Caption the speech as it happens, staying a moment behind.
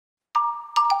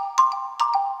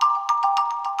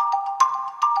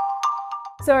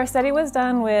So our study was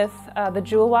done with the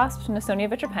Jewel Wasp, Nasonia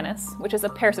vitripennis, which is a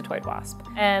parasitoid wasp.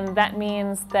 And that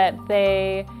means that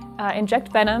they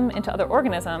inject venom into other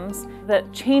organisms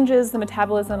that changes the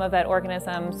metabolism of that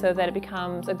organism so that it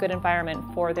becomes a good environment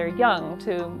for their young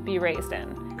to be raised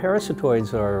in.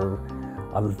 Parasitoids are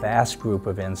a vast group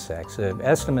of insects.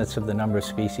 Estimates of the number of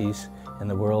species in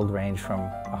the world range from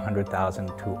 100,000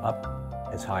 to up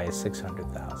as high as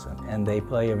 600,000. And they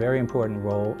play a very important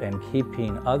role in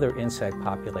keeping other insect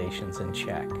populations in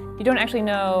check. You don't actually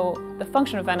know the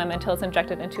function of venom until it's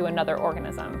injected into another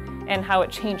organism and how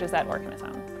it changes that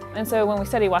organism. And so when we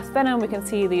study wasp venom, we can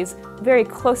see these very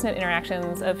close-knit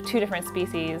interactions of two different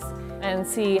species and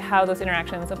see how those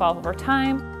interactions evolve over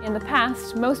time. In the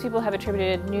past, most people have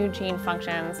attributed new gene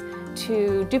functions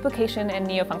to duplication and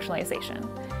neofunctionalization.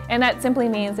 And that simply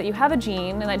means that you have a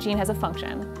gene and that gene has a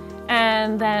function.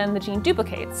 And then the gene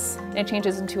duplicates and it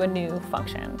changes into a new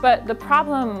function. But the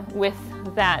problem with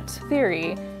that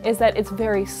theory is that it's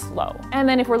very slow. And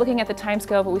then if we're looking at the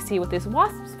timescale of what we see with these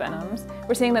wasps venoms,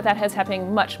 we're seeing that that is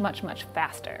happening much, much, much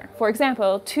faster. For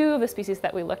example, two of the species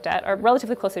that we looked at are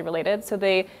relatively closely related, so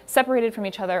they separated from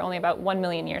each other only about 1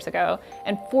 million years ago,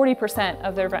 and 40%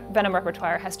 of their venom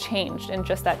repertoire has changed in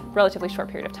just that relatively short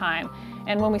period of time.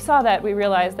 And when we saw that, we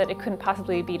realized that it couldn't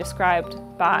possibly be described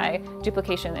by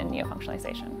duplication and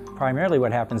neofunctionalization. Primarily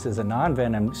what happens is a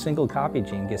non-venom single copy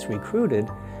gene gets recruited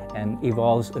and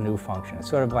evolves a new function. It's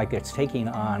sort of like it's taking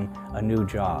on a new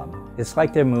job. It's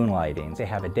like they're moonlighting. They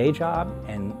have a day job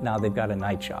and now they've got a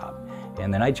night job.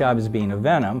 And the night job is being a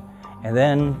venom, and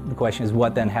then the question is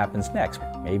what then happens next?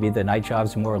 Maybe the night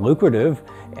job's more lucrative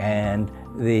and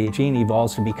the gene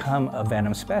evolves to become a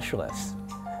venom specialist.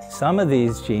 Some of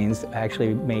these genes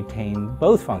actually maintain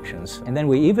both functions. And then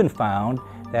we even found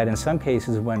that in some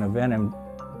cases when a venom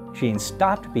gene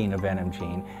stopped being a venom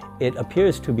gene, it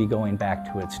appears to be going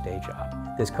back to its day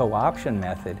job. This co-option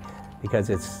method, because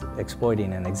it's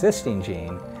exploiting an existing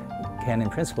gene, can in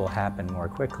principle happen more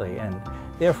quickly. And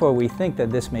therefore we think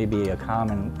that this may be a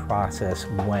common process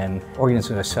when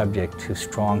organisms are subject to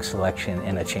strong selection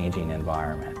in a changing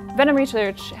environment. Venom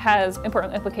research has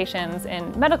important implications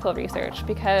in medical research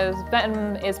because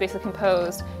venom is basically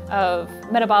composed of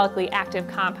metabolically active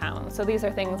compounds. So these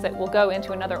are things that will go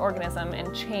into another organism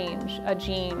and change a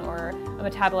gene or a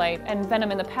metabolite. And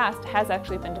venom in the past has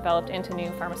actually been developed into new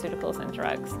pharmaceuticals and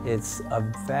drugs. It's a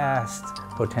vast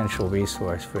potential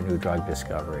resource for new drug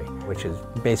discovery, which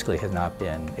basically has not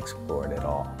been explored at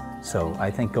all. So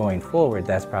I think going forward,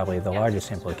 that's probably the largest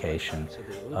implication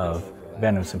of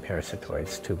venoms and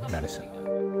parasitoids to medicine.